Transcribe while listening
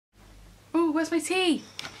Ooh, where's my tea?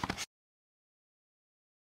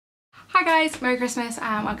 Hi guys, Merry Christmas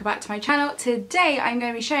and welcome back to my channel. Today I'm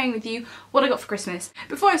going to be sharing with you what I got for Christmas.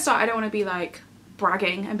 Before I start, I don't want to be like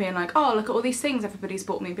bragging and being like, oh look at all these things everybody's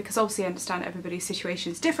bought me, because obviously I understand everybody's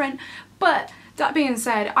situation is different, but that being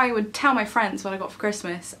said, I would tell my friends what I got for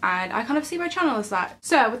Christmas and I kind of see my channel as that.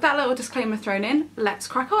 So with that little disclaimer thrown in, let's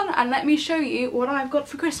crack on and let me show you what I've got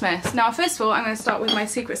for Christmas. Now first of all, I'm going to start with my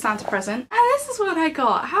Secret Santa present, and this is what I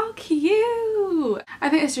got. How cute! I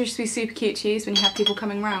think this would just be super cute to use when you have people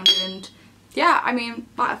coming around, and yeah, I mean,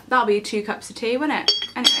 that'll be 2 cups of tea, won't it?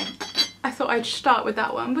 Anyway, I thought I'd start with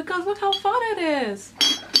that one because look how fun it is.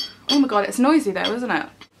 Oh my god, it's noisy though, isn't it?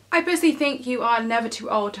 I personally think you are never too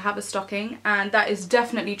old to have a stocking, and that is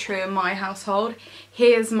definitely true in my household.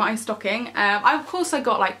 Here's my stocking. Of course I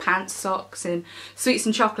got like pants, socks and sweets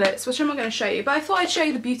and chocolates, which I'm not going to show you, but I thought I'd show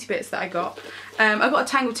you the beauty bits that I got. I got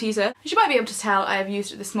a Tangle Teezer, which you might be able to tell I have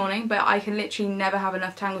used it this morning, but I can literally never have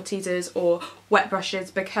enough Tangle Teezers or wet brushes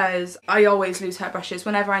because I always lose hairbrushes.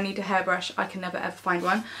 Whenever I need a hairbrush, I can never ever find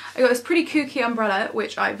one. I got this pretty kooky umbrella,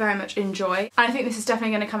 which I very much enjoy, and I think this is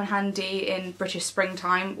definitely going to come in handy in British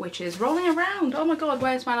springtime, which is rolling around. Oh my god,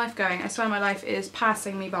 where's my life going? I swear my life is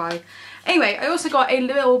passing me by. Anyway, I also got a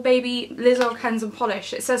little baby Lizzo cleanse and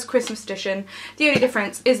polish. It says Christmas edition. The only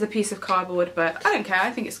difference is the piece of cardboard, but I don't care,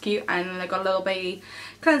 I think it's cute. And then I got a little baby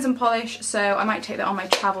cleanse and polish, so I might take that on my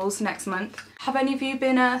travels next month. Have any of you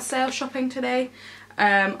been sale shopping today?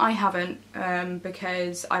 I haven't,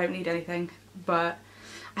 because I don't need anything, but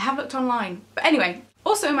I have looked online. But anyway,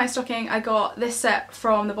 also in my stocking I got this set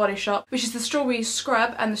from the Body Shop, which is the strawberry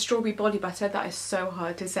scrub and the strawberry body butter. That is so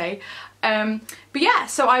hard to say. But yeah,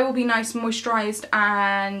 so I will be nice and moisturised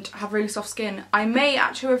and have really soft skin. I may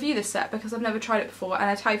actually review this set because I've never tried it before, and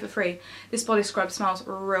I tell you for free, this body scrub smells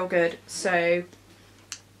real good, so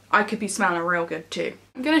I could be smelling real good too.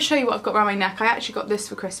 I'm going to show you what I've got around my neck. I actually got this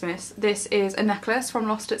for Christmas. This is a necklace from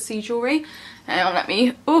Lost at Sea Jewellery.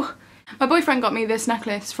 My boyfriend got me this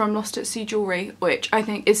necklace from Lost at Sea Jewellery, which I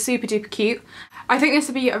think is super duper cute. I think this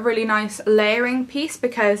would be a really nice layering piece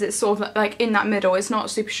because it's sort of like in that middle. It's not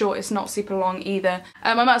super short, it's not super long either.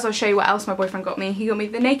 I might as well show you what else my boyfriend got me. He got me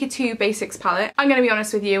the Naked 2 Basics palette. I'm going to be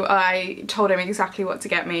honest with you, I told him exactly what to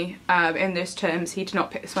get me in those terms. He did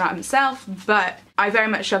not pick this one out himself, but I very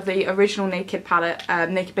much love the original Naked palette,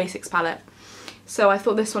 Naked Basics palette. So I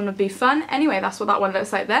thought this one would be fun. Anyway, that's what that one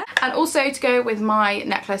looks like there. And also to go with my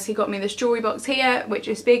necklace, he got me this jewellery box here, which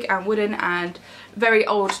is big and wooden and very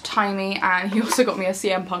old-timey, and he also got me a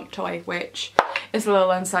CM Punk toy, which is a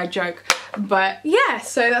little inside joke. But yeah,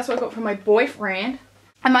 so that's what I got from my boyfriend.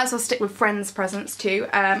 I might as well stick with friends' presents too.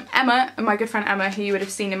 Emma, my good friend Emma, who you would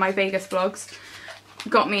have seen in my Vegas vlogs,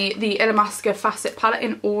 got me the Illamasqua Facet palette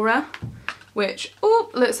in Aura, which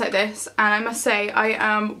looks like this, and I must say I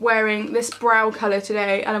am wearing this brow colour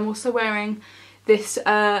today, and I'm also wearing this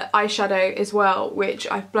eyeshadow as well, which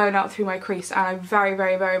I've blown out through my crease, and I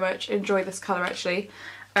very much enjoy this colour actually.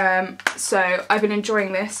 So I've been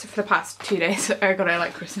enjoying this for the past 2 days. I got it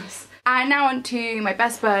like Christmas. And now on to my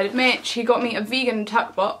best bud Mitch. He got me a vegan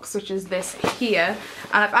tuck box, which is this here,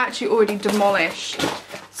 and I've actually already demolished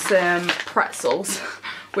some pretzels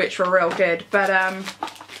which were real good, but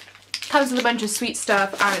comes with a bunch of sweet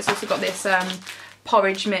stuff, and it's also got this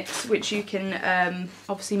porridge mix which you can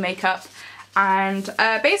obviously make up. And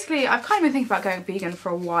basically I've kind of been thinking about going vegan for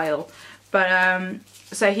a while, but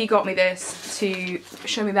so he got me this to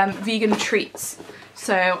show me them vegan treats,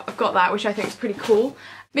 so I've got that, which I think is pretty cool.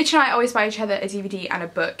 Mitch and I always buy each other a DVD and a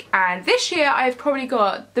book, and this year I've probably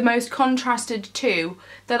got the most contrasted 2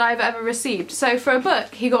 that I've ever received. So for a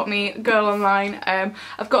book he got me Girl Online.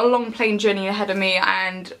 I've got a long plane journey ahead of me,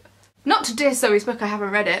 and not to diss Zoe's book, I haven't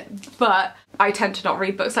read it, but I tend to not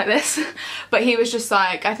read books like this. But he was just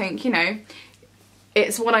like, I think, you know,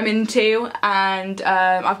 it's what I'm into, and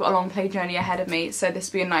I've got a long plane journey ahead of me, so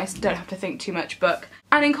this would be a nice, don't have to think too much book.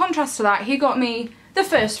 And in contrast to that, he got me the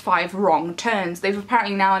first 5 Wrong Turns. They've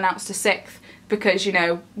apparently now announced a 6th because, you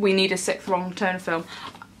know, we need a 6th Wrong Turn film.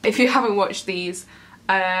 If you haven't watched these,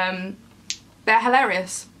 they're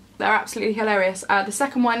hilarious. They're absolutely hilarious. The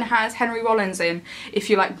second one has Henry Rollins in,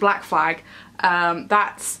 if you like Black Flag.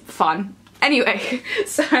 That's fun. Anyway,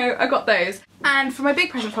 so I got those. And for my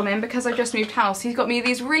big present from him, because I just moved house, he's got me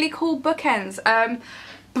these really cool bookends.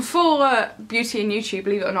 Before beauty and YouTube,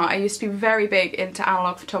 believe it or not, I used to be very big into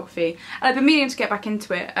analogue photography, and I've been meaning to get back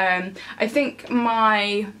into it. I think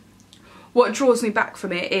what draws me back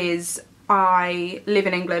from it is I live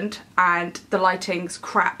in England and the lighting's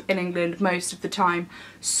crap in England most of the time,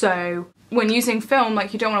 so when using film,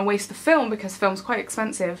 like, you don't want to waste the film because film's quite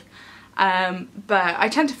expensive. but I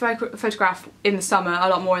tend to photograph in the summer a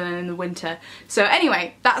lot more than in the winter. So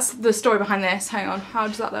anyway, that's the story behind this. Hang on, how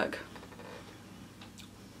does that look?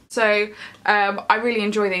 So I really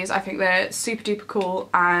enjoy these. I think they're super duper cool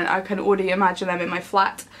and I can already imagine them in my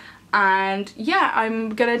flat. And yeah,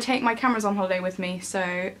 I'm gonna take my cameras on holiday with me,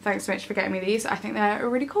 so thanks so much for getting me these. I think they're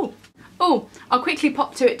really cool. Oh, I'll quickly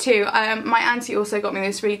pop to it too. My auntie also got me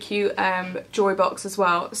this really cute jewellery box as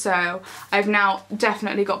well, so I've now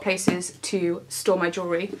definitely got places to store my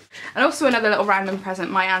jewellery. And also another little random present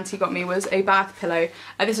my auntie got me was a bath pillow.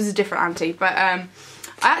 This was a different auntie, but I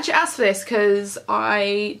actually asked for this because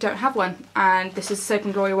I don't have one, and this is a Soap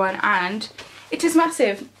and Glory one, and it is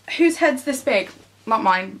massive. Whose head's this big? Not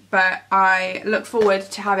mine, but I look forward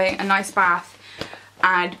to having a nice bath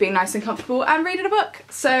and being nice and comfortable and reading a book.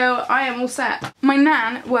 So I am all set. My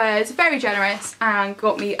nan was very generous and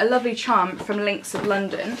got me a lovely charm from Links of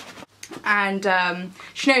London, and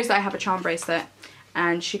she knows that I have a charm bracelet,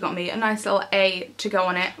 and she got me a nice little A to go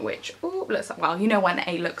on it, which looks like, well, you know what an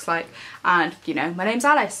A looks like, and you know my name's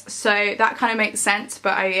Alice, so that kind of makes sense.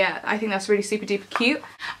 But I think that's really super duper cute.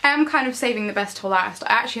 I am kind of saving the best till last.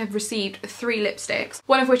 I actually have received 3 lipsticks,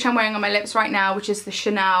 one of which I'm wearing on my lips right now, which is the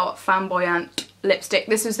Chanel Flamboyante lipstick.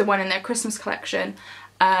 This is the one in their Christmas collection.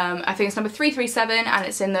 I think it's number 337 and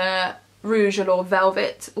it's in the Rouge Allure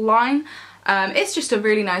Velvet line. It's just a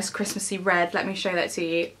really nice Christmassy red. Let me show that to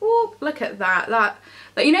you. Oh, look at that. Like,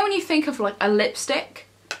 you know when you think of like a lipstick,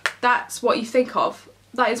 that's what you think of.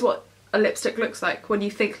 That is what a lipstick looks like when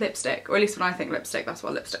you think lipstick, or at least when I think lipstick, that's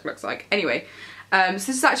what lipstick looks like. Anyway, so this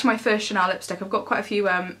is actually my first Chanel lipstick. I've got quite a few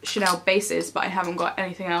Chanel bases, but I haven't got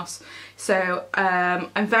anything else. So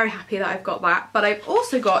I'm very happy that I've got that. But I've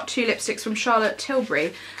also got 2 lipsticks from Charlotte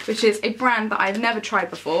Tilbury, which is a brand that I've never tried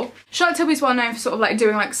before. Charlotte Tilbury's well known for sort of like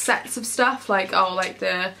doing like sets of stuff, like like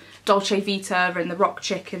the Dolce Vita and the Rock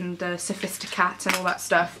Chick and the Sophisticat and all that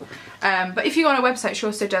stuff. But if you go on her website, she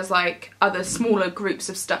also does like other smaller groups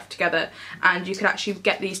of stuff together, and you could actually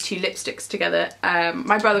get these 2 lipsticks together.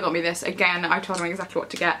 My brother got me this. Again, I told him exactly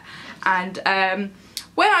what to get. And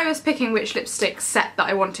when I was picking which lipstick set that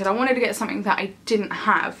I wanted to get something that I didn't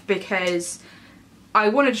have, because I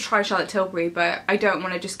wanted to try Charlotte Tilbury, but I don't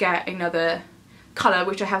want to just get another colour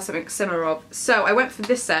which I have something similar of. So I went for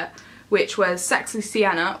this set, which was Sexy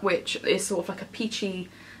Sienna, which is sort of like a peachy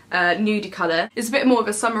nudie colour. It's a bit more of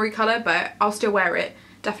a summery colour, but I'll still wear it.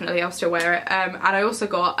 Definitely, I'll still wear it. And I also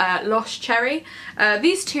got Lost Cherry.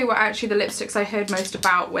 These 2 were actually the lipsticks I heard most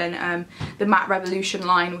about when the Matte Revolution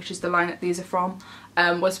line, which is the line that these are from,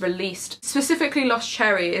 was released. Specifically Lost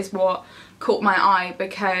Cherry is what caught my eye,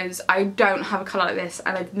 because I don't have a colour like this,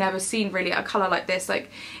 and I've never seen really a colour like this.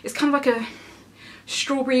 Like, it's kind of like a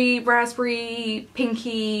strawberry, raspberry,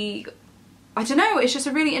 pinky, I don't know, it's just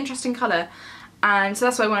a really interesting colour. And so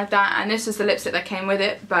that's why I wanted that, and this is the lipstick that came with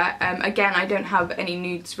it. But again, I don't have any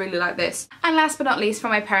nudes really like this. And last but not least, from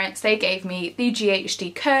my parents, they gave me the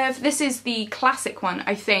GHD Curve. This is the classic one,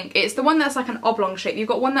 I think. It's the one that's like an oblong shape. You've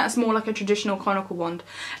got one that's more like a traditional conical wand,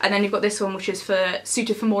 and then you've got this one which is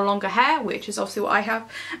suited for more longer hair, which is obviously what I have.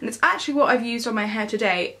 And it's actually what I've used on my hair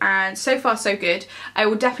today, and so far so good. I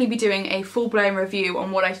will definitely be doing a full-blown review on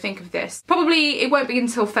what I think of this. Probably it won't be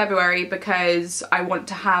until February, because I want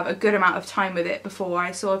to have a good amount of time with it before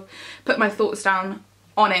I sort of put my thoughts down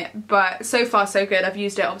on it. But so far so good. I've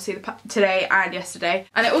used it obviously today and yesterday,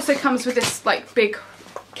 and it also comes with this like big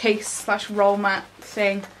case slash roll mat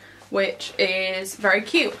thing, which is very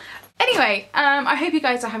cute. Anyway, I hope you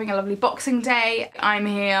guys are having a lovely Boxing Day. I'm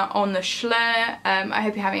here on the Schlur. I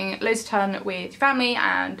hope you're having loads of fun with your family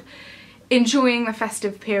and enjoying the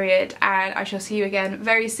festive period, and I shall see you again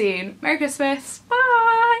very soon. Merry Christmas,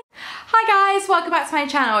 bye! Hi guys, welcome back to my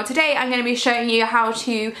channel. Today I'm going to be showing you how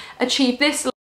to achieve this